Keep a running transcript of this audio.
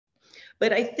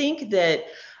But I think that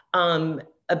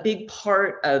a big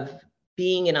part of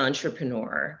being an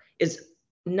entrepreneur is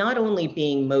not only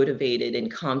being motivated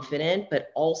and confident, but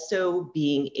also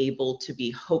being able to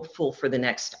be hopeful for the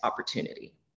next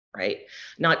opportunity, right?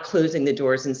 Not closing the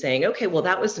doors and saying, okay, well,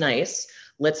 that was nice.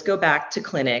 Let's go back to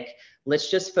clinic.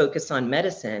 Let's just focus on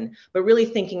medicine, but really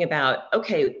thinking about,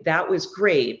 okay, that was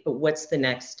great, but what's the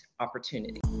next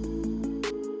opportunity?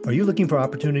 Are you looking for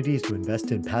opportunities to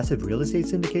invest in passive real estate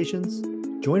syndications?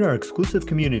 Join our exclusive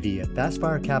community at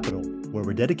Fastfire Capital, where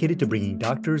we're dedicated to bringing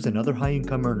doctors and other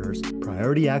high-income earners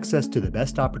priority access to the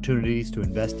best opportunities to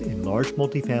invest in large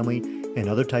multifamily and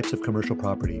other types of commercial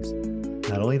properties.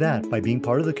 Not only that, by being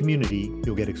part of the community,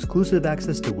 you'll get exclusive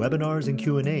access to webinars and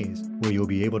Q&As where you'll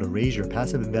be able to raise your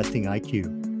passive investing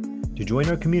IQ. To join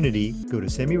our community, go to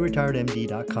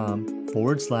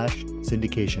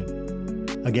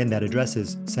semiretiredmd.com/syndication. Again, that address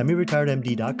is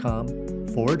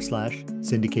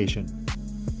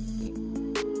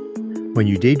semiretiredmd.com/syndication. When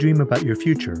you daydream about your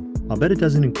future, I'll bet it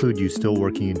doesn't include you still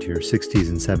working into your 60s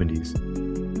and 70s.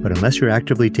 But unless you're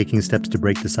actively taking steps to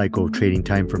break the cycle of trading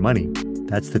time for money,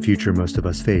 that's the future most of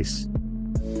us face.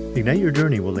 Ignite Your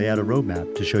Journey will lay out a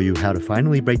roadmap to show you how to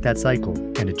finally break that cycle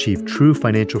and achieve true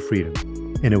financial freedom.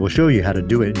 And it will show you how to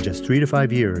do it in just 3 to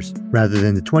 5 years, rather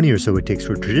than the 20 or so it takes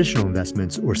for traditional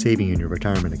investments or saving in your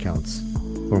retirement accounts.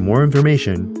 For more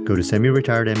information, go to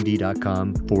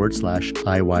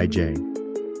semiretiredmd.com/IYJ.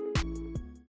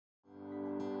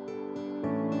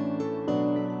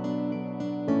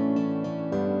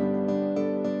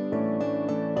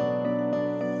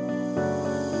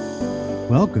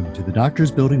 Welcome to the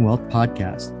Doctors Building Wealth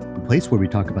podcast, the place where we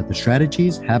talk about the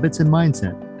strategies, habits, and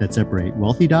mindset that separate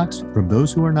wealthy docs from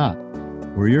those who are not.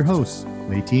 We're your hosts,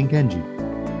 Leiti and Kenji.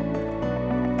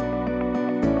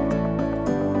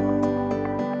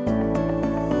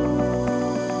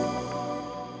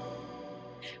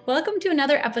 Welcome to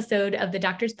another episode of the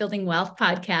Doctors Building Wealth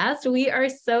podcast. We are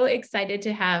so excited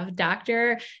to have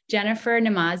Dr. Jennifer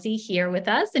Namazy here with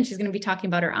us, and she's going to be talking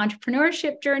about her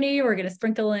entrepreneurship journey. We're going to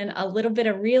sprinkle in a little bit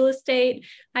of real estate.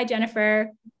 Hi,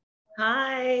 Jennifer.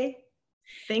 Hi.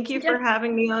 Thank you for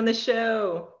having me on the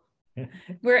show.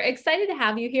 We're excited to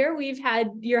have you here. We've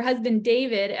had your husband,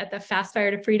 David, at the Fast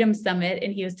Fire to Freedom Summit,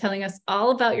 and he was telling us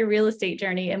all about your real estate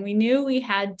journey. And we knew we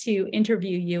had to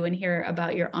interview you and hear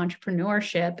about your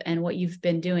entrepreneurship and what you've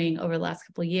been doing over the last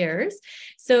couple of years.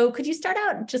 So could you start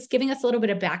out just giving us a little bit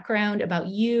of background about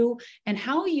you and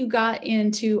how you got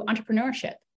into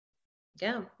entrepreneurship?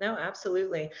 Yeah, no,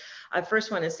 absolutely. I first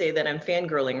want to say that I'm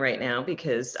fangirling right now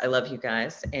because I love you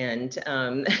guys. And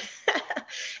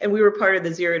and we were part of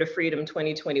the Zero to Freedom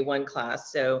 2021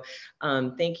 class. So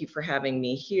thank you for having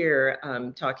me here,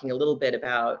 talking a little bit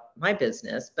about my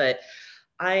business. But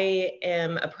I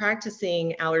am a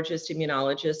practicing allergist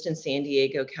immunologist in San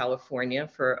Diego, California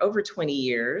for over 20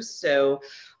 years. So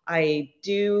I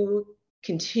do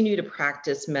continue to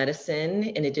practice medicine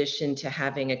in addition to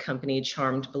having accompanied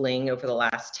Charmed Bling over the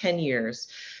last 10 years.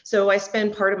 So I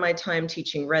spend part of my time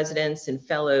teaching residents and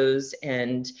fellows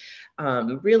and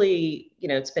really,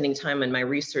 spending time on my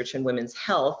research in women's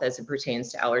health as it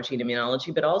pertains to allergy and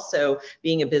immunology, but also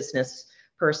being a business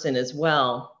person as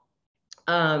well.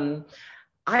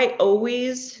 I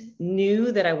always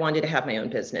knew that I wanted to have my own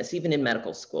business, even in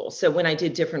medical school. So when I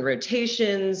did different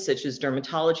rotations, such as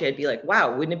dermatology, I'd be like,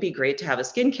 wow, wouldn't it be great to have a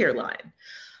skincare line?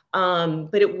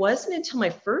 But it wasn't until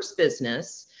my first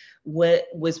business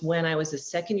was when I was a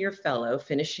second-year fellow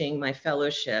finishing my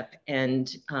fellowship,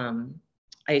 and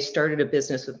I started a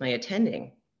business with my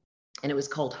attending, and it was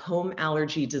called Home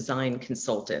Allergy Design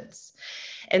Consultants.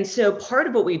 And so part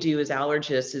of what we do as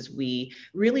allergists is we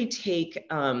really take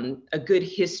a good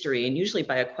history, and usually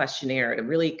by a questionnaire, to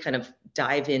really kind of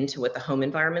dive into what the home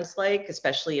environment's like,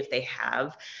 especially if they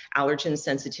have allergen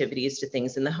sensitivities to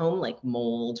things in the home like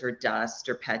mold or dust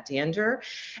or pet dander.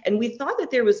 And we thought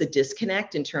that there was a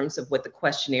disconnect in terms of what the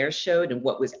questionnaire showed and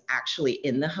what was actually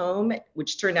in the home,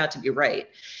 which turned out to be right.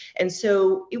 And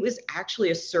so it was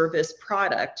actually a service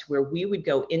product where we would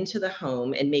go into the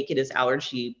home and make it as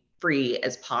allergy free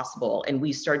as possible. And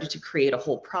we started to create a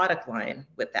whole product line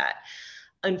with that.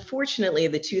 Unfortunately,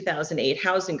 the 2008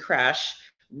 housing crash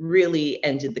really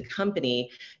ended the company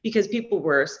because people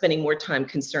were spending more time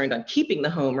concerned on keeping the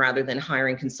home rather than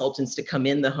hiring consultants to come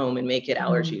in the home and make it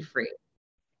allergy free.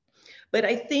 But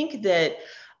I think that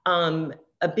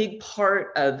a big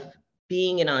part of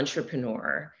being an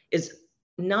entrepreneur is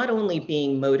not only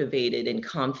being motivated and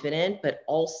confident, but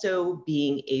also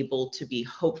being able to be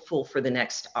hopeful for the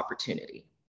next opportunity,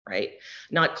 right?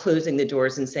 Not closing the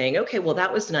doors and saying, okay, well,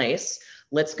 that was nice.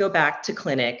 Let's go back to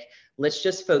clinic. let's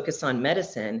just focus on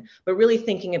medicine, but really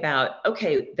thinking about,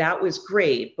 okay, that was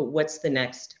great, but what's the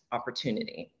next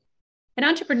opportunity? And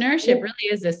entrepreneurship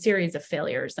really is a series of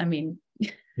failures. I mean,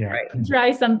 Yeah. you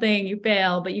try something, you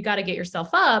fail, but you got to get yourself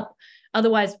up.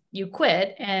 Otherwise you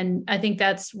quit. And I think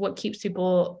that's what keeps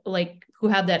people like who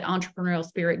have that entrepreneurial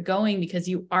spirit going, because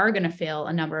you are going to fail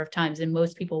a number of times and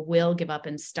most people will give up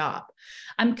and stop.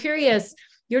 I'm curious,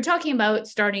 you're talking about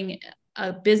starting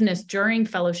a business during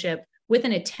fellowship with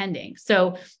an attending.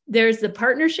 So there's the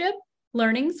partnership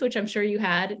learnings, which I'm sure you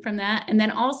had from that, and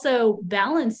then also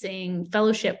balancing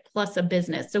fellowship plus a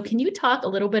business. So can you talk a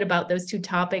little bit about those two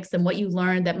topics and what you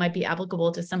learned that might be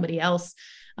applicable to somebody else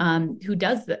who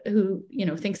does that, who,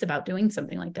 thinks about doing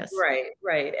something like this?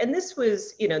 Right. And this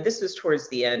was towards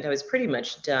the end. I was pretty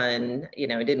much done.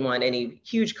 I didn't want any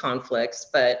huge conflicts,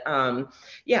 but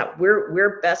yeah,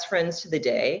 we're best friends to the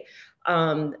day.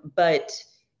 But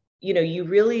you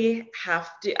really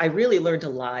have to, I really learned a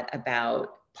lot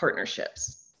about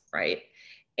partnerships, right?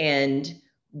 And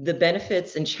the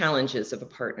benefits and challenges of a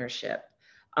partnership.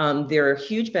 There are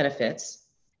huge benefits.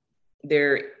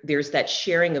 There's that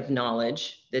sharing of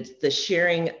knowledge, that's the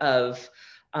sharing of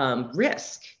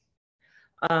risk.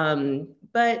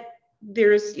 But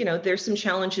there's some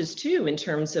challenges too in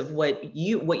terms of what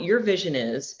your vision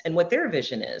is and what their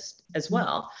vision is as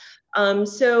well.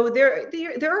 So there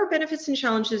are benefits and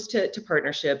challenges to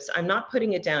partnerships. I'm not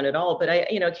putting it down at all, but I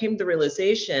came to the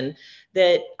realization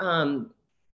that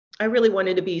I really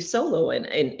wanted to be solo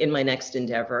in my next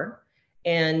endeavor.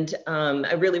 And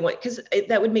I really want, because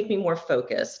that would make me more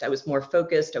focused. I was more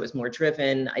focused, I was more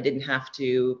driven. I didn't have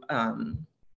to kind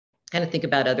of think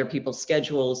about other people's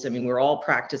schedules. I mean, we're all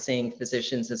practicing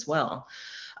physicians as well.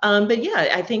 But yeah,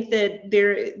 I think that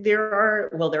there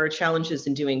are challenges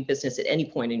in doing business at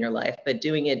any point in your life, but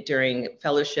doing it during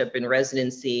fellowship and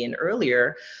residency and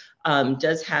earlier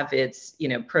does have its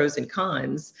pros and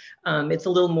cons. It's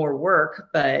a little more work,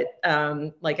 but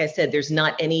like I said, there's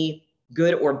not any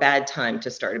good or bad time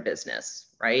to start a business,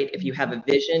 right? If you have a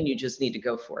vision, you just need to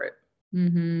go for it.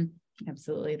 Mm-hmm.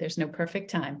 Absolutely. There's no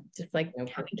perfect time, just like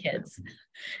having kids.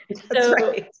 That's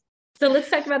right. So let's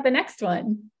talk about the next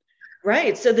one.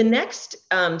 Right. So the next,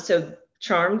 so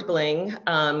Charmed Bling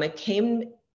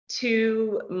came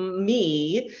to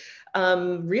me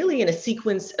really in a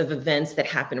sequence of events that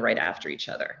happened right after each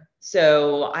other.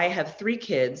 So I have 3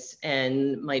 kids,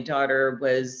 and my daughter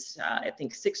was, I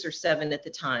think, 6 or 7 at the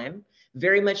time,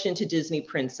 very much into Disney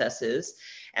princesses.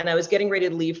 And I was getting ready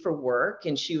to leave for work,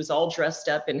 and she was all dressed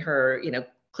up in her,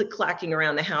 click-clacking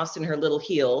around the house in her little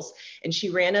heels. And she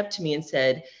ran up to me and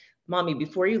said, "Mommy,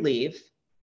 before you leave,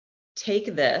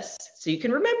 take this so you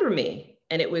can remember me."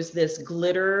 And it was this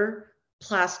glitter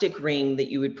plastic ring that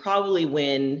you would probably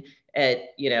win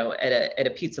at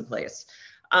a pizza place.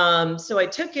 So I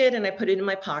took it and I put it in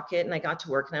my pocket, and I got to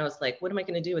work, and I was like, what am I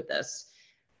going to do with this?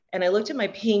 And I looked at my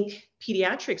pink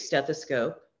pediatric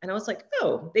stethoscope, and I was like,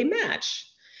 oh, they match.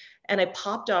 And I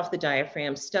popped off the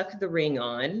diaphragm, stuck the ring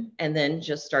on, and then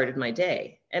just started my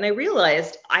day. And I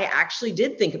realized I actually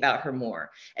did think about her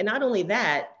more. And not only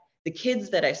that, the kids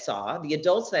that I saw, the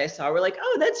adults that I saw were like,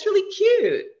 oh, that's really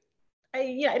cute.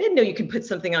 I didn't know you could put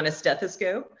something on a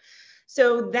stethoscope.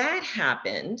 So that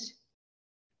happened.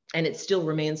 And it still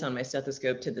remains on my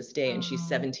stethoscope to this day. And she's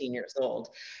 17 years old.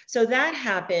 So that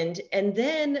happened. And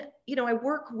then, I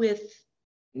work with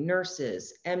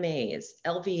nurses, MAs,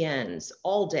 LVNs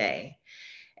all day.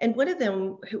 And one of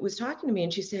them who was talking to me,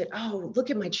 and she said, oh, look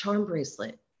at my charm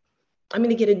bracelet. I'm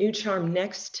going to get a new charm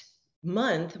next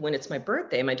month when it's my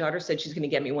birthday. My daughter said she's going to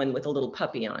get me one with a little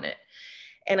puppy on it.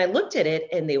 And I looked at it,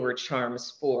 and they were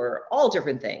charms for all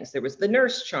different things. There was the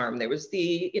nurse charm. There was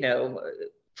the,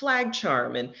 flag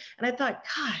charm. And I thought,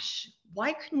 gosh,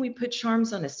 why couldn't we put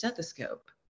charms on a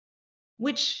stethoscope?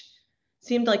 Which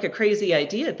seemed like a crazy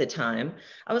idea at the time.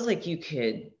 I was like, you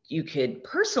could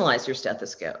personalize your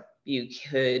stethoscope. You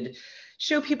could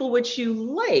show people what you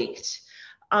liked.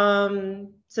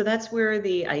 So that's where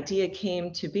the idea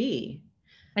came to be.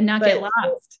 And not get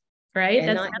lost, right?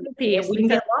 That's another piece. It wouldn't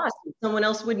get lost. Someone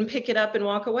else wouldn't pick it up and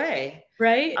walk away.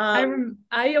 Right.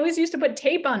 I always used to put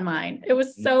tape on mine. It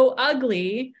was so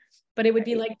ugly, but it would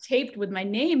be like taped with my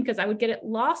name because I would get it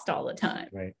lost all the time.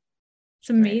 Right. It's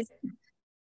amazing. Right.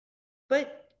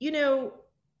 But,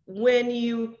 when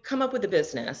you come up with a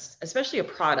business, especially a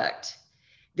product,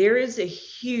 there is a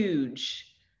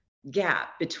huge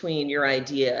gap between your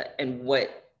idea and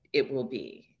what it will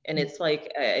be. And it's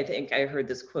like, I think I heard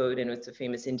this quote, and it's a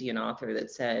famous Indian author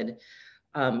that said,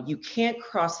 you can't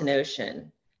cross an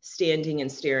ocean standing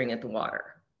and staring at the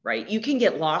water, right? You can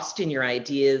get lost in your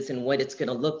ideas and what it's going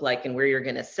to look like and where you're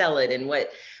going to sell it and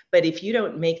what, But if you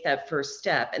don't make that first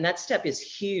step, and that step is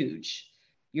huge,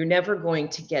 you're never going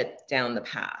to get down the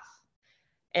path.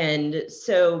 And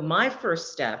so my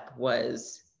first step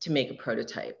was to make a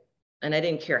prototype. And I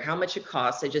didn't care how much it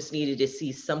cost. I just needed to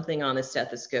see something on the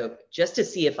stethoscope just to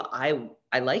see if I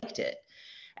liked it.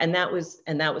 And that was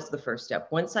the first step.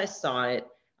 Once I saw it,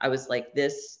 I was like,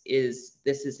 this is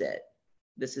it.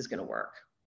 This is going to work.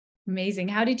 Amazing.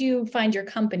 How did you find your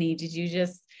company? Did you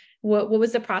just, what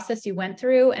was the process you went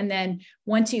through? And then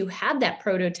once you had that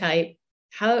prototype,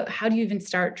 how do you even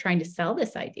start trying to sell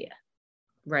this idea?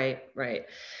 Right.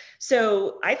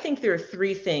 So I think there are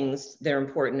three things that are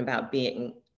important about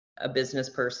being a business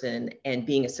person and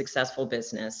being a successful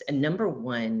business. And number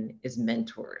one is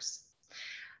mentors.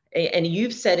 And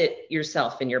you've said it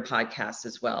yourself in your podcast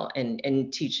as well,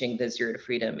 and teaching the Zero to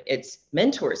Freedom. It's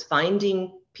mentors,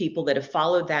 finding people that have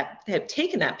followed that, have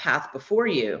taken that path before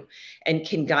you and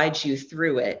can guide you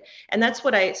through it. And that's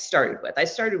what I started with. I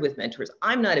started with mentors.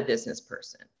 I'm not a business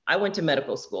person. I went to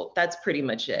medical school. That's pretty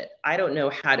much it. I don't know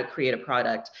how to create a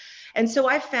product. And so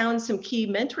I found some key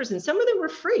mentors, and some of them were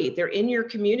free. They're in your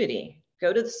community.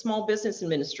 Go to the Small Business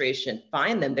Administration,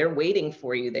 find them. They're waiting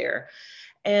for you there.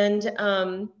 And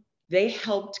they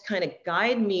helped kind of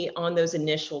guide me on those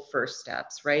initial first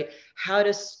steps, right? How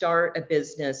to start a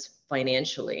business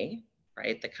financially,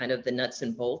 right? The kind of the nuts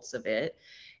and bolts of it,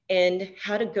 and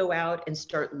how to go out and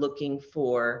start looking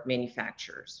for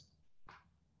manufacturers.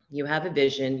 You have a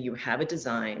vision, you have a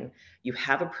design, you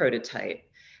have a prototype.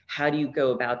 How do you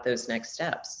go about those next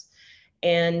steps?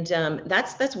 And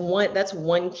that's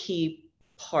one key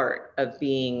part of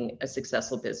being a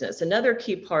successful business. Another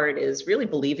key part is really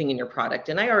believing in your product.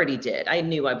 And I already did. I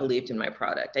knew I believed in my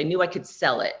product. I knew I could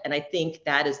sell it. And I think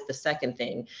that is the second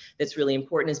thing that's really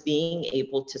important, is being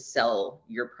able to sell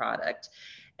your product.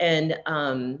 And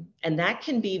that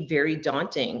can be very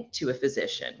daunting to a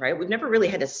physician, right? We've never really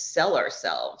had to sell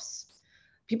ourselves.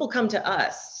 People come to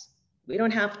us. We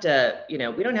don't have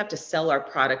to sell our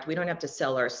product. We don't have to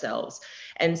sell ourselves.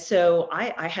 And so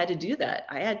I had to do that.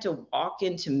 I had to walk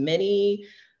into many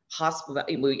hospitals.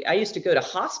 I used to go to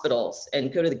hospitals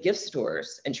and go to the gift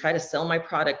stores and try to sell my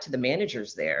product to the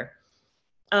managers there.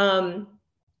 And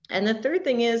the third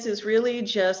thing is really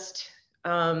just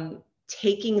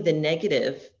taking the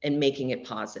negative and making it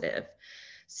positive.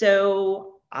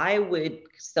 So I would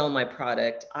sell my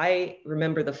product. I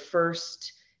remember the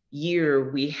first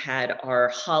year we had our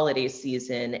holiday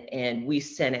season, and we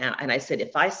sent out, and I said,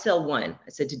 if I sell one, I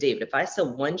said to David, if I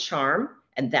sell one charm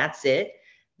and that's it,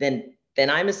 then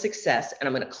I'm a success, and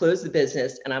I'm going to close the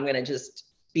business, and I'm going to just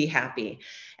be happy.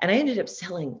 And I ended up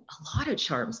selling a lot of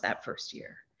charms that first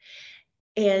year.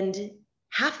 And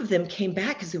half of them came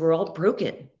back because they were all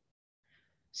broken.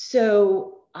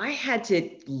 So I had to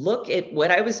look at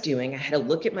what I was doing. I had to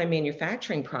look at my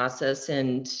manufacturing process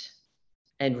and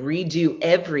redo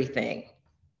everything.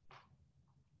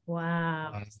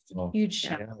 Wow. Huge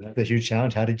challenge. Yeah, that's a huge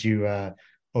challenge. How did you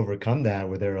overcome that?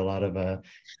 Were there a lot of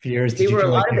fears? There were a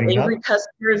lot of angry up?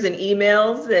 customers and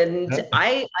emails, and Yep.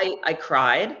 I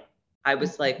cried. I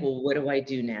was like, well, what do I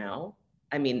do now?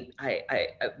 I mean, I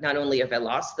not only have I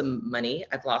lost the money,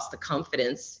 I've lost the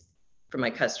confidence from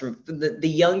my customer, the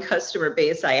young customer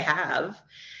base I have.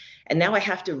 And now I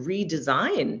have to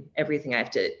redesign everything. I have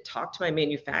to talk to my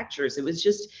manufacturers. It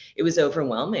was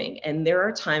overwhelming. And there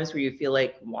are times where you feel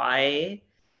like, why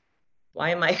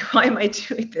am I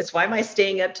doing this? Why am I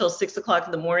staying up till 6 o'clock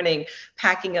in the morning,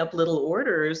 packing up little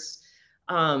orders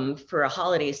for a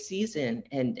holiday season,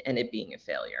 and it being a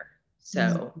failure?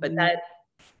 So, but that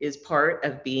is part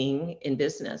of being in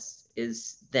business,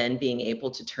 is then being able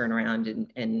to turn around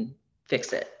and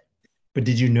fix it. But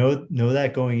did you know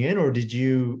that going in, or did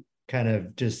you kind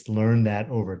of just learn that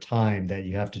over time, that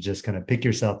you have to just kind of pick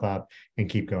yourself up and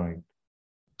keep going?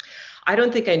 I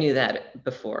don't think I knew that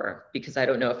before, because I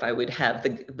don't know if I would have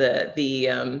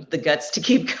the guts to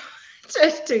keep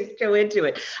to go into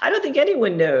it. I don't think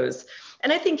anyone knows.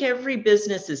 And I think every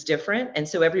business is different. And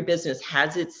so every business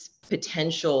has its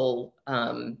potential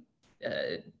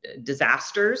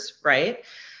disasters, right?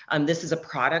 This is a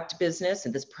product business,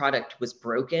 and this product was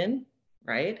broken,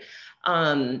 right?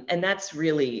 And that's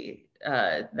really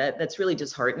that's really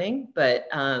disheartening, but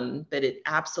it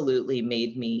absolutely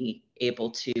made me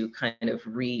able to kind of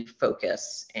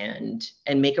refocus and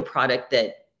make a product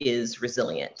that is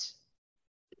resilient.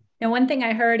 Now, one thing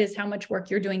I heard is how much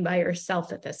work you're doing by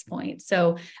yourself at this point.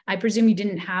 So I presume you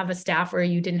didn't have a staff, or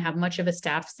you didn't have much of a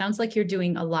staff. Sounds like you're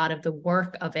doing a lot of the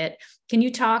work of it. Can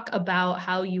you talk about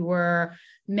how you were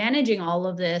managing all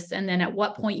of this, and then at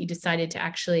what point you decided to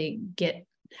actually get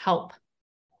help?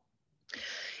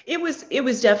 It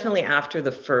was definitely after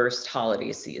the first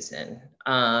holiday season.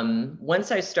 Once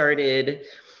I started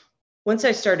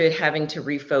having to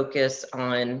refocus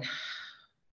on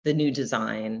the new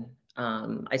design,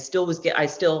 I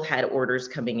still had orders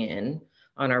coming in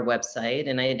on our website,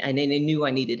 and I knew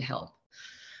I needed help.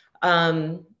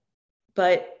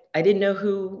 But I didn't know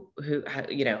who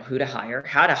to hire,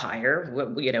 how to hire,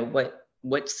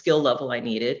 what skill level I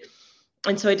needed.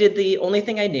 And so I did the only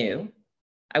thing I knew.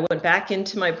 I went back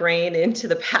into my brain, into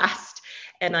the past,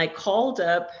 and I called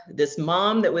up this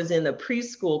mom that was in the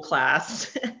preschool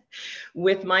class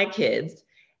with my kids.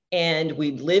 And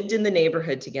we lived in the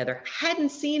neighborhood together.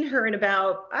 Hadn't seen her in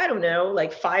about, I don't know,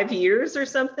 like 5 years or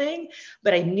something,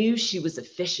 but I knew she was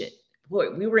efficient.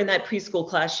 Boy, we were in that preschool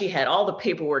class. She had all the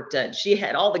paperwork done. She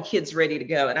had all the kids ready to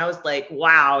go. And I was like,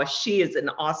 wow, she is an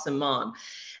awesome mom.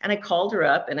 And I called her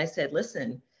up and I said,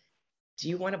 listen, do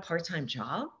you want a part-time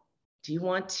job? Do you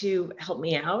want to help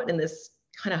me out in this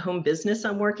kind of home business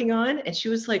I'm working on? And she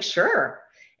was like, sure.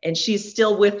 And she's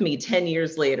still with me 10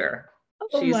 years later.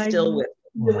 Oh She's still with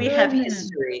me. We have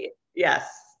history. Yes.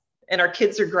 And our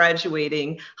kids are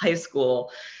graduating high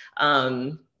school.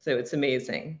 So it's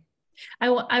amazing.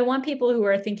 I want people who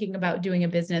are thinking about doing a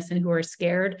business and who are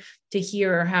scared to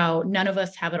hear how none of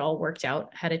us have it all worked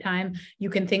out ahead of time. You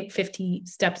can think 50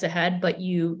 steps ahead, but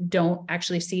you don't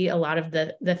actually see a lot of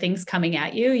the things coming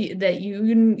at you that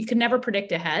you can never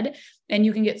predict ahead. And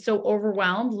you can get so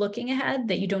overwhelmed looking ahead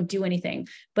that you don't do anything.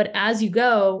 But as you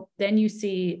go, then you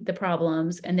see the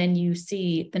problems and then you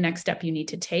see the next step you need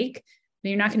to take.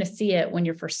 You're not going to see it when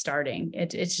you're first starting.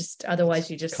 It's just,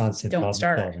 otherwise you just don't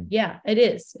start. Solving. Yeah, it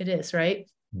is. It is, right?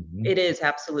 Mm-hmm. It is,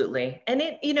 absolutely. And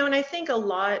and I think a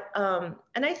lot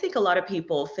of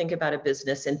people think about a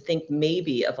business and think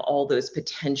maybe of all those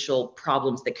potential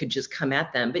problems that could just come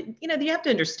at them. But, you have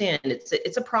to understand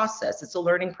it's a process. It's a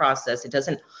learning process.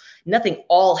 Nothing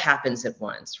all happens at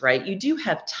once, right? You do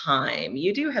have time.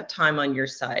 You do have time on your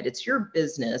side. It's your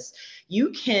business.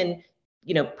 You can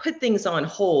put things on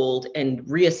hold and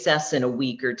reassess in a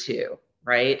week or two,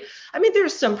 right? I mean,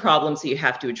 there's some problems that you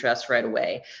have to address right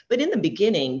away, but in the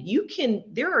beginning,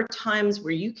 there are times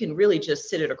where you can really just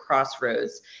sit at a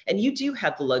crossroads and you do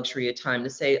have the luxury of time to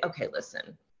say, okay,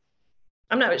 listen,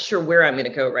 I'm not sure where I'm going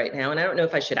to go right now. And I don't know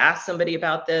if I should ask somebody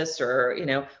about this or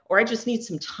I just need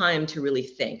some time to really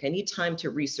think. I need time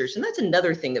to research. And that's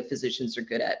another thing that physicians are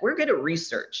good at. We're good at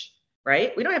research,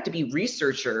 right? We don't have to be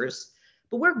researchers,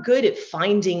 but we're good at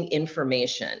finding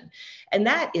information. And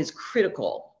that is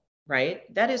critical, right?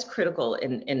 That is critical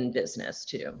in business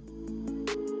too.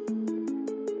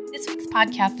 This week's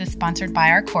podcast is sponsored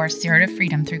by our course, Zero to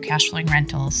Freedom Through Cash Flowing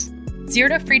Rentals. Zero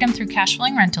to Freedom Through Cash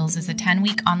Flowing Rentals is a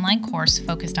 10-week online course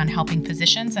focused on helping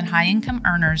physicians and high-income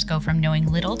earners go from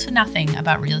knowing little to nothing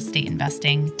about real estate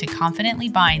investing to confidently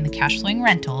buying the cash flowing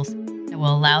rentals that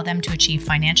will allow them to achieve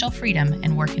financial freedom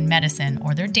and work in medicine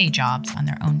or their day jobs on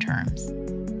their own terms.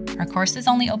 Our course is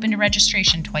only open to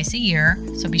registration twice a year,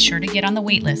 so be sure to get on the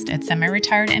waitlist at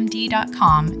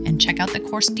semiretiredmd.com and check out the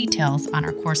course details on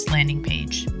our course landing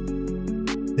page.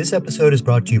 This episode is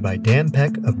brought to you by Dan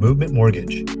Peck of Movement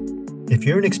Mortgage. If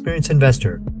you're an experienced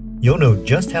investor, you'll know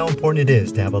just how important it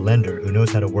is to have a lender who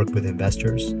knows how to work with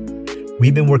investors.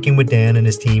 We've been working with Dan and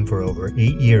his team for over 8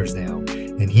 years now,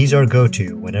 and he's our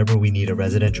go-to whenever we need a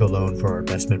residential loan for our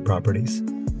investment properties.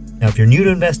 Now, if you're new to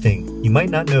investing, you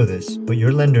might not know this, but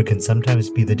your lender can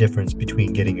sometimes be the difference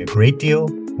between getting a great deal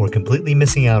or completely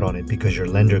missing out on it because your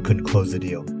lender couldn't close the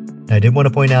deal. Now, I did want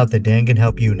to point out that Dan can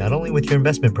help you not only with your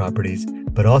investment properties,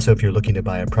 but also if you're looking to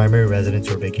buy a primary residence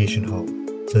or vacation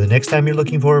home. So the next time you're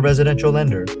looking for a residential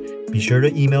lender, be sure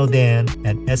to email Dan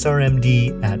at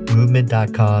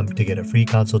srmd@movement.com to get a free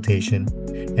consultation.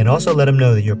 And also let him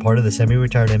know that you're part of the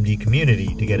Semi-Retired MD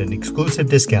community to get an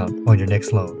exclusive discount on your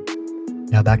next loan.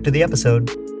 Now back to the episode.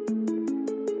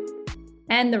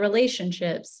 And the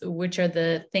relationships, which are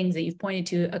the things that you've pointed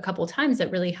to a couple of times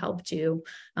that really helped you,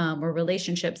 or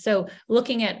relationships. So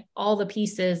looking at all the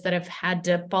pieces that have had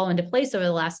to fall into place over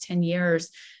the last 10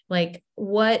 years, like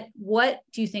what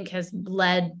do you think has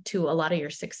led to a lot of your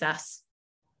success?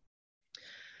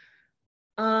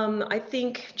 I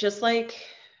think just like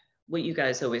what you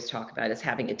guys always talk about is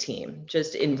having a team.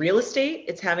 Just in real estate,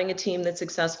 it's having a team that's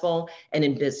successful. And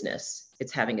in business,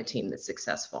 it's having a team that's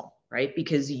successful, right?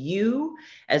 Because you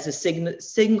as a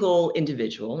single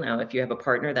individual, now, if you have a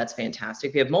partner, that's fantastic.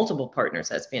 If you have multiple partners,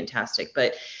 that's fantastic.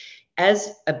 But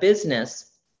as a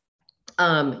business,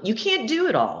 you can't do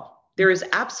it all. There is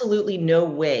absolutely no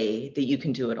way that you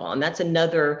can do it all. And that's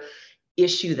another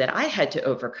issue that I had to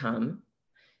overcome,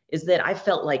 is that I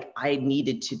felt like I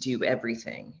needed to do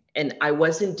everything and I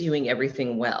wasn't doing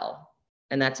everything well.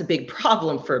 And that's a big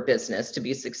problem for a business to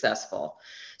be successful.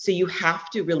 So you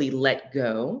have to really let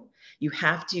go. You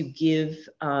have to give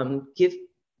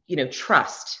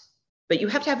trust, but you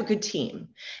have to have a good team.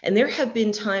 And there have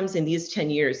been times in these 10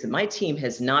 years that my team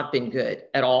has not been good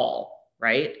at all,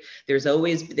 right? There's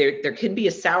always, there can be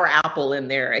a sour apple in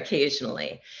there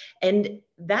occasionally. And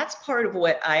that's part of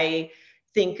what I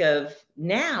think of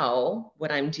now.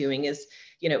 What I'm doing is,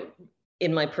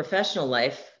 in my professional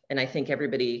life, and I think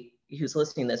everybody who's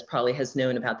listening to this probably has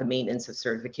known about the maintenance of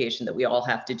certification that we all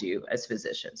have to do as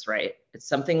physicians, right? It's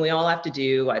something we all have to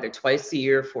do either twice a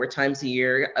year, 4 times a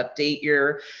year, update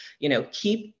your,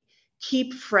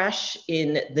 keep fresh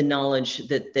in the knowledge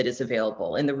that is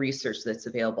available and the research that's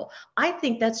available. I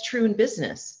think that's true in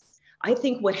business. I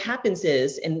think what happens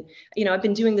is, and, I've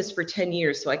been doing this for 10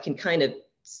 years, so I can kind of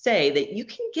say that you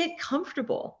can get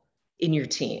comfortable in your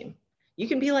team. You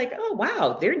can be like, oh,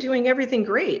 wow, they're doing everything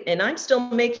great and I'm still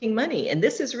making money and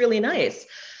this is really nice.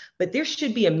 But there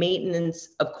should be a maintenance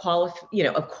of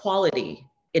quality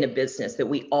in a business that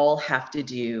we all have to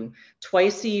do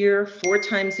twice a year, 4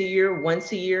 times a year,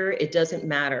 once a year, it doesn't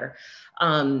matter.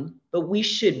 But we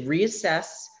should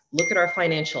reassess, look at our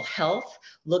financial health,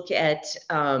 look at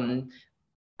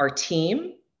our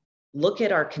team, look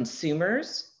at our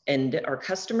consumers and our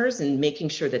customers and making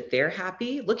sure that they're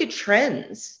happy. Look at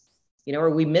trends. Are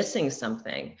we missing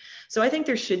something? So I think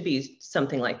there should be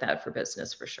something like that for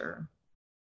business for sure.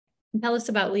 Tell us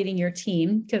about leading your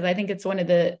team, because I think it's one of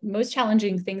the most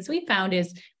challenging things we found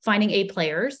is finding A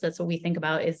players. That's what we think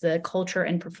about is the culture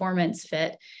and performance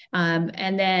fit.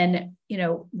 And then,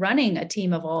 running a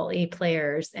team of all A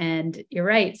players. And you're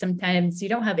right, sometimes you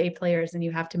don't have A players and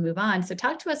you have to move on. So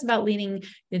talk to us about leading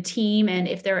the team and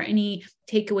if there are any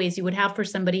takeaways you would have for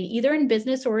somebody either in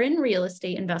business or in real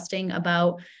estate investing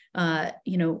about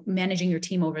managing your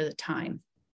team over the time.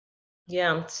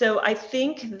 Yeah. So I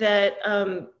think that,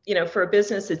 for a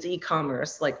business, it's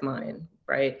e-commerce like mine,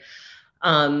 right?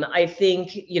 I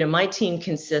think, my team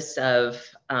consists of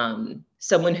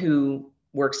someone who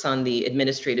works on the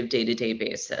administrative day-to-day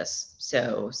basis.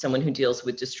 So someone who deals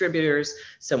with distributors,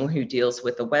 someone who deals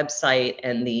with the website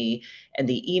and the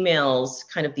emails,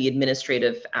 kind of the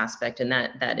administrative aspect. And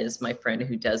that is my friend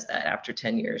who does that after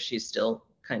 10 years. She's still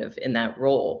kind of in that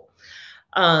role.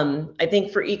 I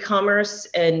think for e-commerce,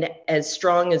 and as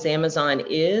strong as Amazon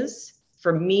is,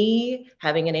 for me,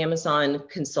 having an Amazon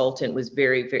consultant is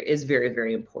very,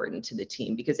 very important to the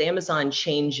team because Amazon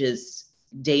changes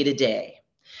day to day.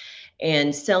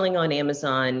 And selling on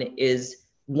Amazon is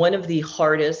one of the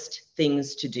hardest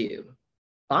things to do.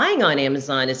 Buying on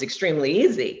Amazon is extremely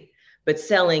easy, but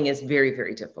selling is very,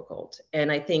 very difficult.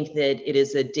 And I think that it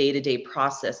is a day-to-day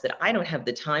process that I don't have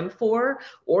the time for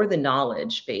or the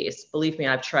knowledge base. Believe me,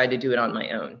 I've tried to do it on my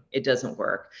own. It doesn't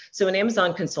work. So an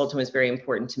Amazon consultant was very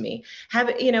important to me.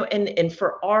 And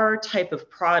for our type of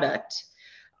product,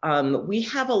 we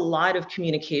have a lot of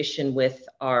communication with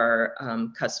our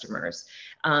customers.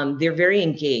 They're very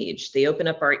engaged. They open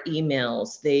up our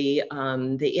emails. They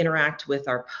interact with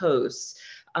our posts.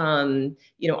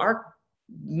 Our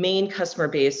main customer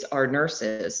base are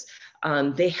nurses.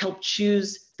 They help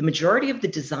choose the majority of the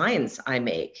designs I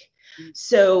make.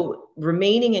 So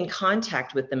remaining in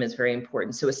contact with them is very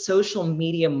important. So a social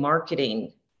media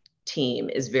marketing team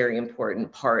is very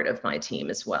important part of my team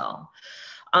as well.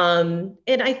 And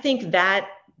I think that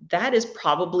is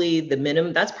probably the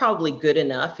minimum. That's probably good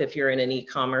enough if you're in an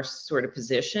e-commerce sort of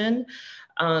position.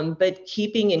 But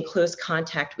keeping in close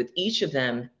contact with each of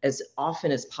them as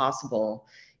often as possible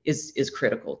is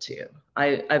critical too.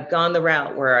 I've gone the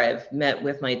route where I've met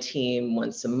with my team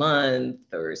once a month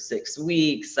or 6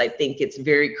 weeks. I think it's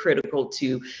very critical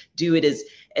to do it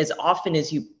as often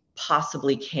as you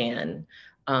possibly can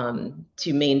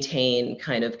to maintain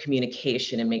kind of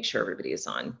communication and make sure everybody is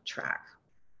on track.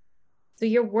 So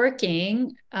you're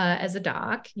working as a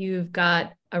doc, you've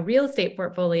got a real estate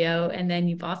portfolio, and then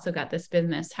you've also got this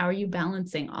business. How are you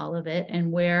balancing all of it?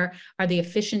 And where are the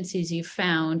efficiencies you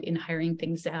found in hiring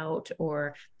things out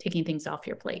or taking things off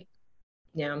your plate?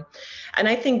 Yeah. And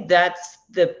I think that's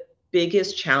the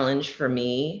biggest challenge for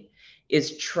me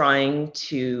is trying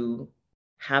to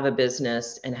have a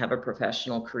business and have a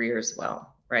professional career as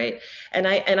well. Right. And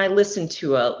I listen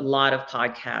to a lot of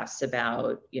podcasts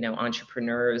about,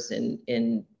 entrepreneurs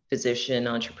and physician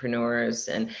entrepreneurs.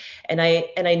 And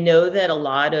I know that a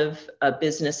lot of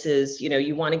businesses,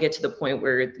 you want to get to the point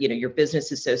where, your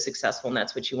business is so successful and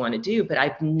that's what you want to do. But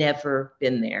I've never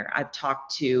been there. I've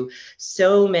talked to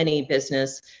so many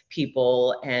business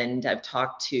people and I've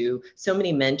talked to so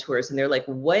many mentors and they're like,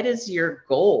 what is your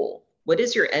goal? what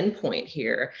is your endpoint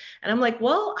here? And I'm like,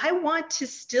 well, I want to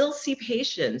still see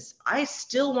patients. I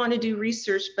still want to do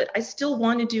research, but I still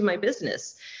want to do my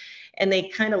business. And they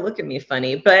kind of look at me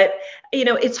funny, but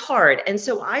it's hard. And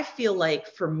so I feel like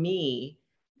for me,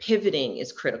 pivoting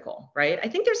is critical, right? I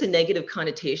think there's a negative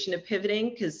connotation of pivoting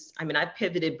because I've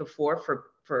pivoted before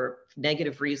for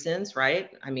negative reasons, right?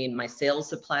 My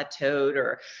sales have plateaued,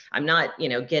 or I'm not,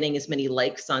 getting as many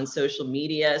likes on social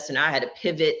media. So now I had to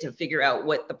pivot to figure out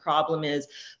what the problem is.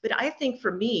 But I think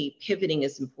for me, pivoting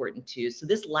is important too. So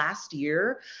this last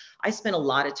year, I spent a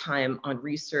lot of time on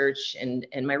research and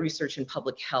my research in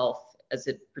public health as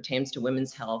it pertains to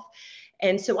women's health.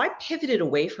 And so I pivoted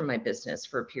away from my business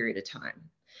for a period of time.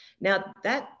 Now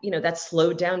that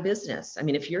slowed down business.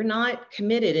 If you're not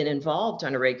committed and involved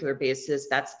on a regular basis,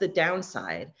 that's the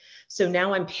downside. So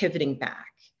now I'm pivoting back.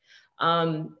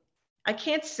 I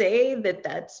can't say that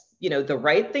that's, the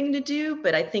right thing to do,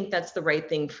 but I think that's the right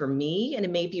thing for me. And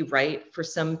it may be right for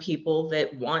some people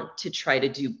that want to try to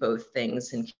do both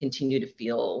things and continue to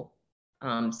feel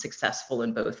successful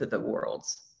in both of the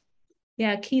worlds.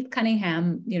 Yeah, Keith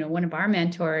Cunningham, one of our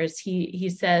mentors, he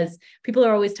says people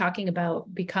are always talking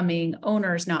about becoming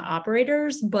owners, not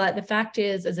operators. But the fact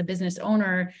is, as a business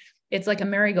owner, it's like a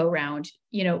merry-go-round.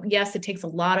 Yes, it takes a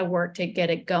lot of work to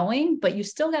get it going, but you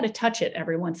still got to touch it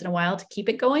every once in a while to keep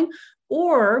it going.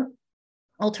 Or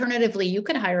alternatively, you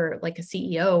could hire like a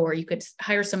CEO, or you could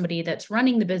hire somebody that's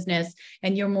running the business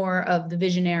and you're more of the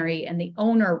visionary and the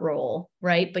owner role,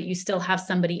 right? But you still have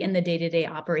somebody in the day-to-day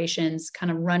operations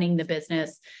kind of running the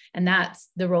business, and that's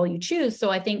the role you choose.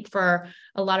 So I think for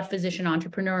a lot of physician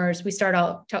entrepreneurs, we start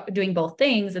out doing both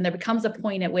things, and there becomes a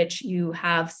point at which you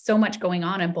have so much going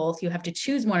on in both, you have to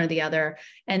choose one or the other.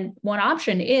 And one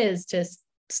option is to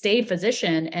stay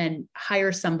physician and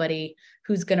hire somebody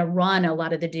who's going to run a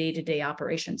lot of the day-to-day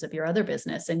operations of your other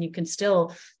business. And you can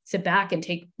still sit back and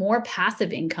take more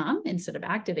passive income instead of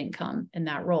active income in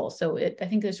that role. So I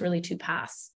think there's really two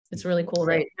paths. It's really cool.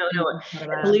 Right. No.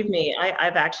 Believe me,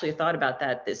 I've actually thought about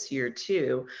that this year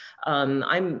too.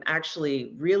 I'm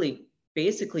actually really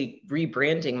basically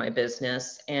rebranding my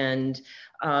business and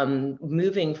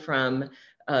moving from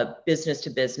business to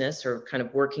business, or kind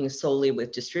of working solely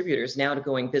with distributors, now to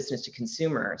going business to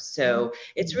consumer. So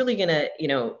it's really gonna,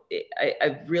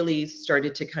 I've really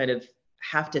started to kind of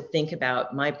have to think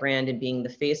about my brand and being the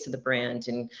face of the brand,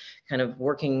 and kind of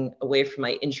working away from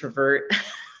my introvert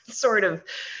sort of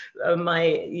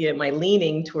my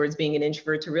leaning towards being an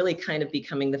introvert to really kind of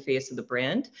becoming the face of the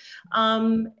brand.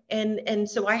 And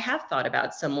so I have thought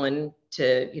about someone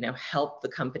to, help the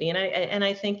company. And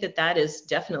I think that is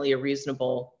definitely a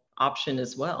reasonable option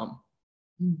as well.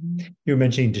 You were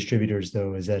mentioning distributors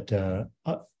though. Is that,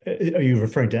 are you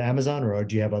referring to Amazon, or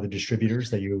do you have other distributors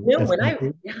that you? No,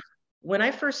 when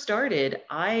I first started,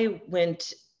 I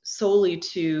went solely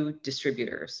to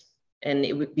distributors,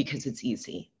 and because it's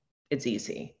easy. It's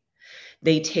easy.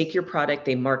 They take your product,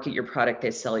 they market your product, they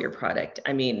sell your product.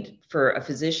 For a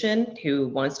physician who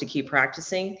wants to keep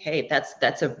practicing, hey,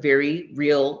 that's a very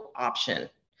real option.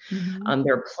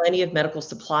 There are plenty of medical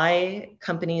supply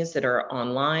companies that are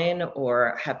online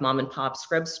or have mom and pop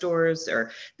scrub stores,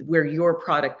 or where your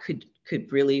product could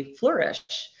really flourish.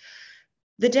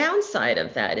 The downside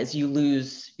of that is you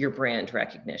lose your brand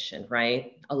recognition,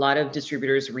 right? A lot of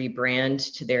distributors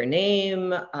rebrand to their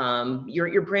name.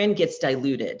 Your brand gets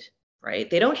diluted, right?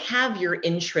 They don't have your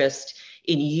interest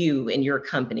in you and your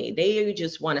company. They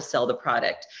just want to sell the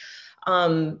product.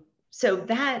 So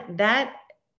that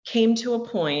came to a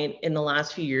point in the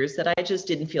last few years that I just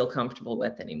didn't feel comfortable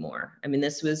with anymore.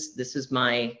 This was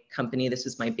my company. This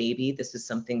was my baby. This is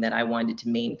something that I wanted to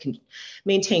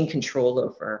maintain control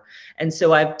over. And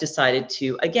so I've decided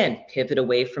to, again, pivot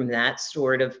away from that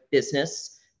sort of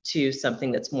business to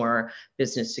something that's more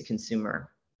business to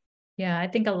consumer. Yeah, I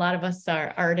think a lot of us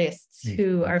are artists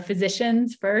who are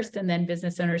physicians first and then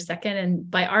business owners second. And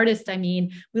by artist, I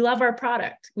mean, we love our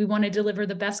product. We want to deliver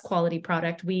the best quality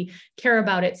product. We care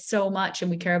about it so much, and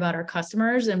we care about our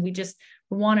customers, and we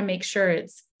want to make sure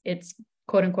it's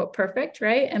quote unquote perfect,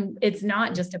 right? And it's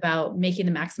not just about making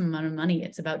the maximum amount of money.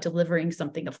 It's about delivering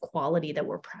something of quality that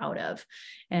we're proud of.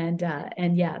 And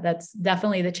yeah, that's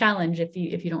definitely the challenge if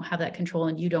you don't have that control,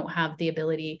 and you don't have the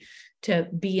ability to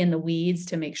be in the weeds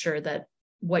to make sure that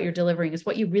what you're delivering is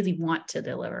what you really want to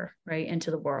deliver, right, into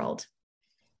the world.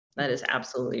 That is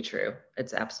absolutely true.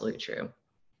 It's absolutely true.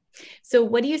 So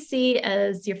what do you see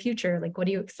as your future? Like, what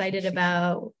are you excited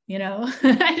about?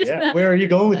 Where are you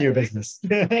going with your business?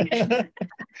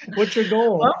 What's your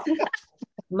goal?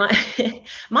 Well,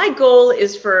 my goal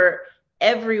is for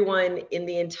everyone in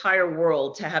the entire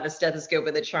world to have a stethoscope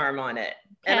with a charm on it.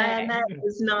 And that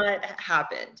has not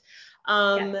happened.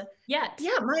 Yet.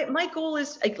 Yeah, my goal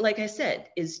is, like I said,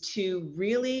 is to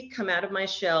really come out of my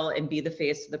shell and be the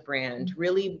face of the brand,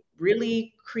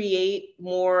 really create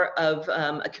more of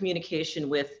a communication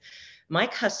with my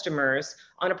customers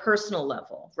on a personal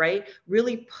level, right?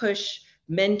 Really push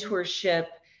mentorship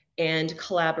and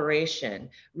collaboration,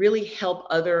 really help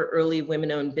other early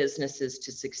women-owned businesses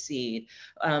to succeed.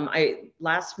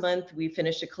 Last month we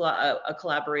finished a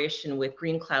collaboration with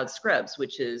Green Cloud Scrubs,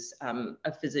 which is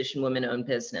a physician women-owned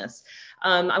business.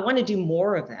 I want to do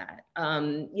more of that.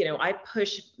 I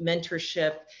push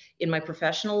mentorship in my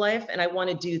professional life, and I want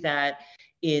to do that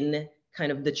in kind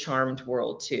of the charmed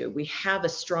world too. We have a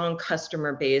strong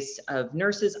customer base of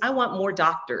nurses. I want more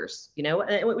doctors,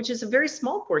 which is a very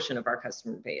small portion of our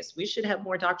customer base. We should have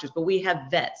more doctors, but we have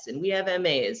vets and we have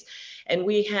MAs and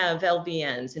we have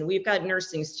LVNs and we've got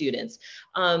nursing students.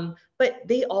 But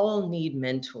they all need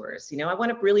mentors. I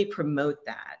want to really promote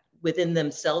that within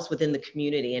themselves, within the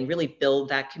community, and really build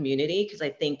that community, because I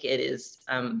think it is,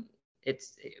 it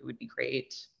would be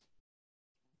great.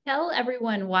 Tell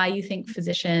everyone why you think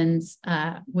physicians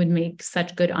would make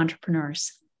such good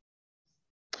entrepreneurs.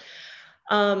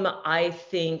 I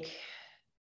think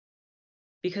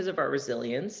because of our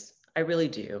resilience, I really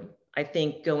do. I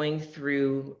think going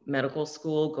through medical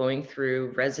school, going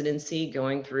through residency,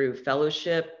 going through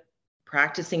fellowship,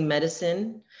 practicing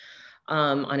medicine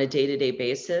on a day-to-day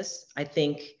basis, I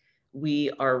think we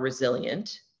are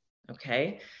resilient,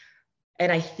 okay?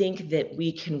 And I think that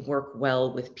we can work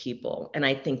well with people. And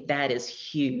I think that is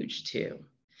huge too.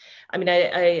 I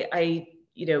mean,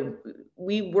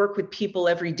 we work with people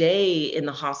every day in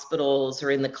the hospitals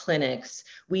or in the clinics.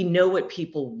 We know what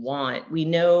people want. We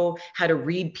know how to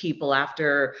read people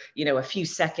after, a few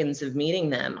seconds of meeting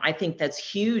them. I think that's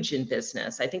huge in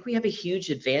business. I think we have a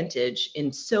huge advantage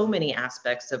in so many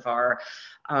aspects of our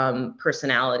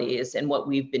personalities and what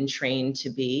we've been trained to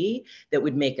be that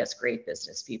would make us great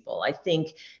business people. I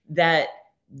think that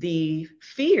the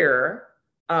fear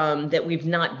that we've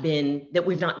not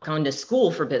gone to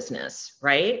school for business,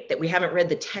 right? That we haven't read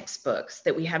the textbooks,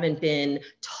 that we haven't been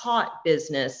taught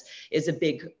business is a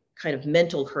big kind of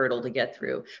mental hurdle to get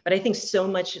through. But I think so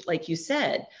much, like you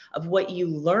said, of what you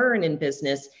learn in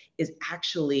business is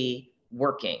actually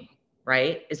working,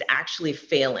 right? Is actually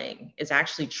failing, is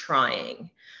actually trying.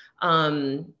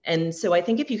 And so I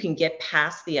think if you can get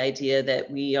past the idea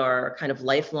that we are kind of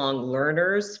lifelong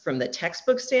learners from the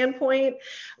textbook standpoint,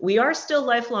 we are still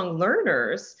lifelong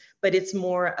learners, but it's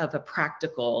more of a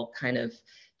practical kind of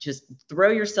just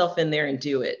throw yourself in there and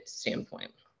do it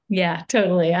standpoint. Yeah,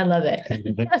 totally. I love it.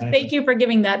 Thank you for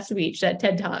giving that speech, that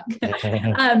TED Talk.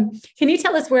 Can you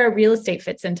tell us where real estate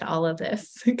fits into all of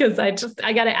this? Because I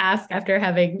got to ask, after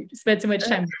having spent so much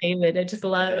time with David,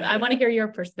 I want to hear your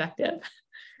perspective.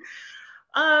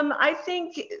 I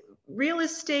think real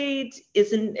estate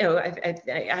isn't, I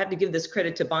have to give this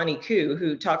credit to Bonnie Koo,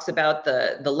 who talks about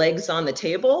the legs on the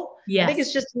table. Yes. I think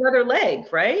it's just another leg,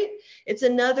 right? It's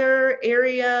another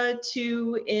area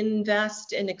to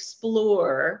invest and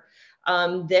explore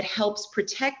that helps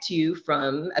protect you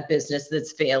from a business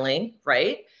that's failing,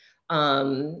 right?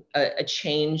 A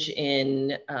change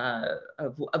in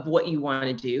of what you want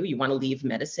to do. You want to leave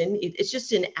medicine. It's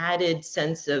just an added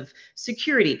sense of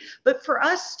security. But for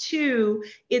us too,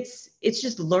 it's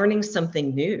just learning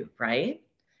something new, right?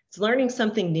 It's learning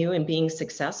something new and being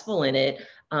successful in it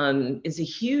is a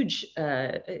huge.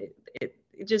 Like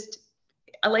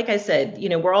I said,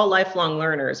 we're all lifelong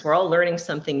learners. We're all learning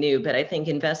something new. But I think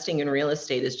investing in real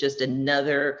estate is just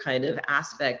another kind of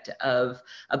aspect of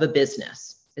a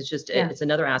business. It's just, it's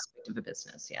another aspect of a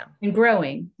business. Yeah. And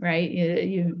growing, right?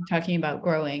 You're talking about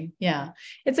growing. Yeah.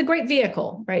 It's a great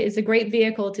vehicle, right? It's a great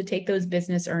vehicle to take those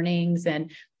business earnings and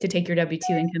to take your W-2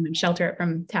 income and shelter it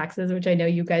from taxes, which I know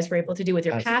you guys were able to do with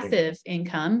your passive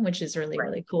income, which is really,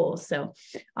 really cool. So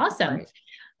awesome.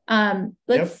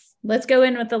 Right. Let's go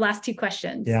in with the last two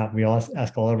questions. Yeah. We all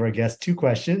ask all of our guests 2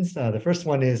 questions. The first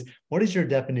one is, what is your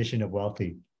definition of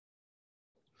wealthy?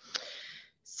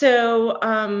 So,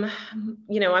 I'm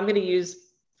going to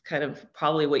use kind of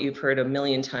probably what you've heard a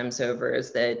million times over,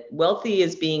 is that wealthy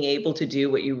is being able to do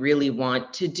what you really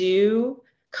want to do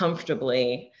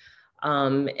comfortably.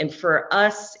 And for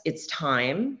us, it's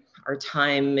time. Our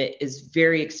time is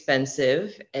very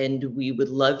expensive, and we would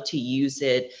love to use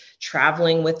it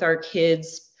traveling with our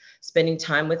kids, spending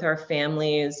time with our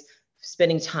families,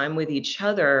 spending time with each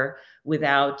other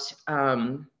without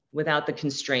the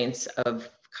constraints of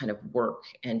kind of work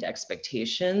and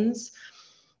expectations.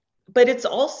 But it's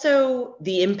also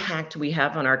the impact we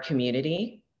have on our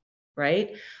community,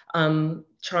 right?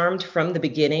 Charmed from the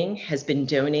beginning has been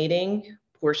donating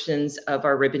portions of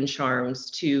our ribbon charms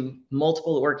to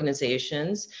multiple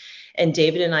organizations. And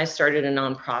David and I started a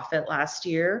nonprofit last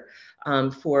year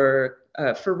for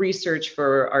research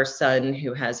for our son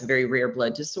who has a very rare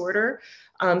blood disorder.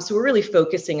 So we're really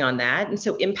focusing on that. And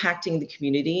so impacting the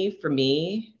community for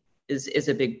me is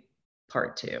a big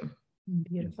part too.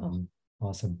 Beautiful.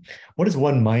 Awesome. What is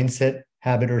one mindset,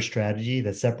 habit, or strategy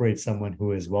that separates someone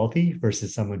who is wealthy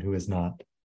versus someone who is not?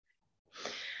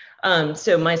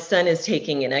 So my son is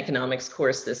taking an economics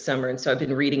course this summer. And so I've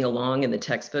been reading along in the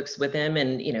textbooks with him.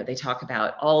 And, they talk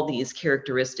about all these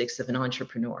characteristics of an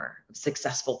entrepreneur, a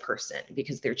successful person,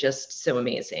 because they're just so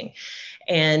amazing.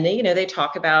 And, they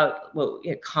talk about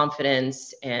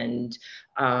confidence and,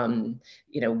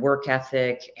 work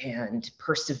ethic and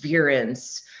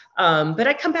perseverance. But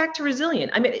I come back to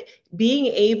resilient. I mean, being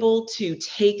able to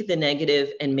take the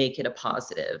negative and make it a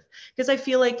positive, because I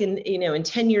feel like in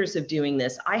 10 years of doing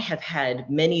this, I have had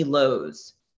many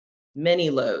lows.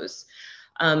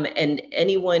 And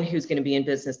anyone who's going to be in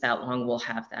business that long will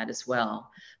have that as well.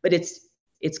 But it's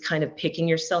kind of picking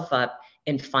yourself up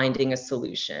and finding a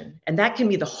solution. And that can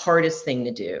be the hardest thing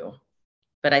to do.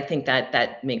 But I think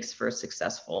that makes for a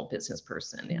successful business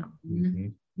person. Yeah. Mm-hmm.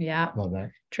 Yeah. Love that.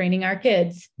 Training our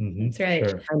kids. Mm-hmm. That's right.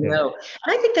 Sure. I know.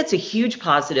 And I think that's a huge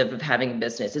positive of having a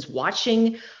business, is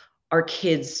watching our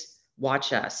kids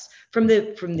watch us. From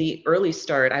the early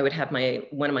start, I would have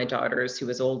one of my daughters who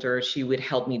was older, she would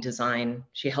help me design.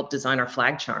 She helped design our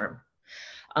flag charm.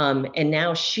 And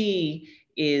now she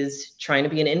is trying to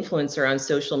be an influencer on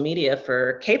social media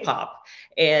for K-pop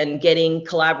and getting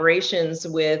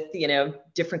collaborations with,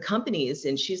 different companies.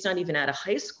 And she's not even out of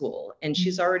high school, and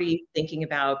she's already thinking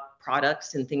about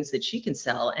products and things that she can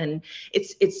sell. And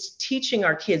it's teaching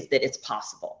our kids that it's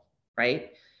possible,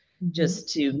 right? Mm-hmm. Just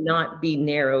to not be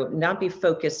narrow, not be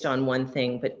focused on one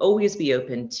thing, but always be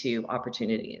open to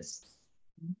opportunities.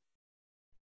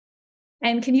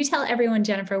 And can you tell everyone,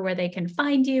 Jennifer, where they can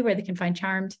find you, where they can find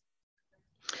Charmed?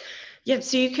 Yep.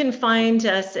 So you can find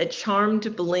us at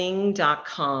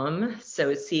charmedbling.com.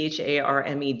 So it's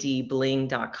CHARMED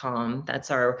bling.com. That's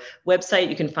our website.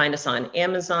 You can find us on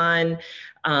Amazon.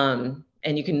 And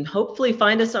you can hopefully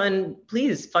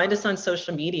please find us on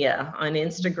social media, on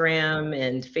Instagram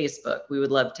and Facebook. We would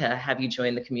love to have you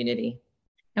join the community.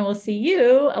 And we'll see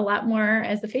you a lot more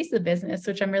as the face of the business,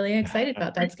 which I'm really excited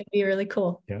about. That's going to be really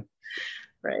cool. Yeah.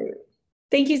 Right.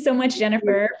 Thank you so much,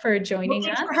 Jennifer, for joining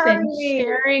us and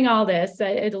sharing all this.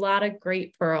 A lot of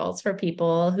great pearls for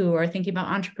people who are thinking about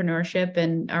entrepreneurship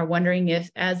and are wondering if,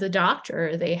 as a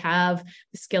doctor, they have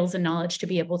the skills and knowledge to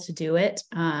be able to do it.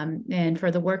 And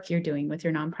for the work you're doing with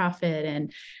your nonprofit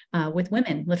and with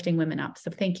women, lifting women up.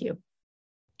 So thank you.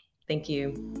 Thank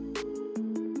you.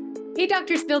 Hey,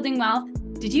 Doctors Building Wealth.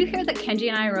 Did you hear that Kenji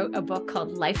and I wrote a book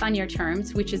called Life on Your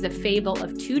Terms, which is a fable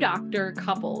of two doctor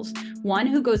couples, one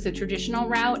who goes the traditional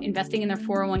route, investing in their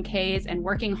 401ks and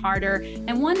working harder,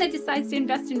 and one that decides to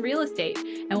invest in real estate,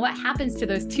 and what happens to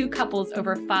those two couples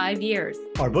over 5 years.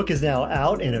 Our book is now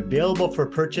out and available for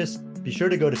purchase. Be sure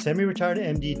to go to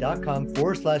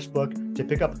semiretiredmd.com/book to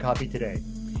pick up a copy today.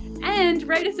 And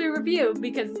write us a review,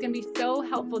 because it's going to be so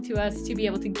helpful to us to be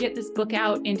able to get this book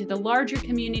out into the larger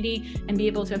community and be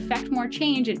able to affect more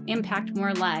change and impact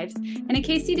more lives. And in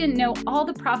case you didn't know, all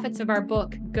the profits of our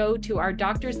book go to our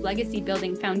Doctors Legacy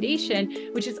Building Foundation,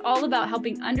 which is all about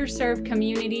helping underserved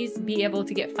communities be able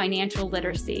to get financial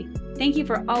literacy. Thank you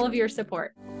for all of your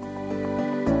support.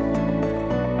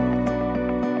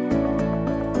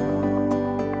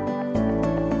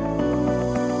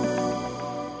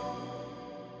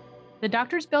 The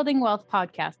Doctors Building Wealth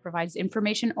podcast provides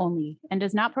information only and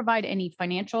does not provide any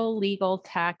financial, legal,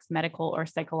 tax, medical, or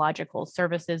psychological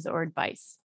services or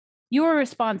advice. You are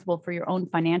responsible for your own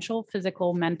financial,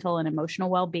 physical, mental, and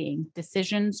emotional well-being,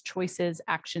 decisions, choices,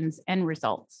 actions, and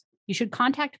results. You should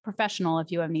contact a professional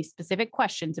if you have any specific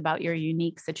questions about your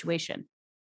unique situation.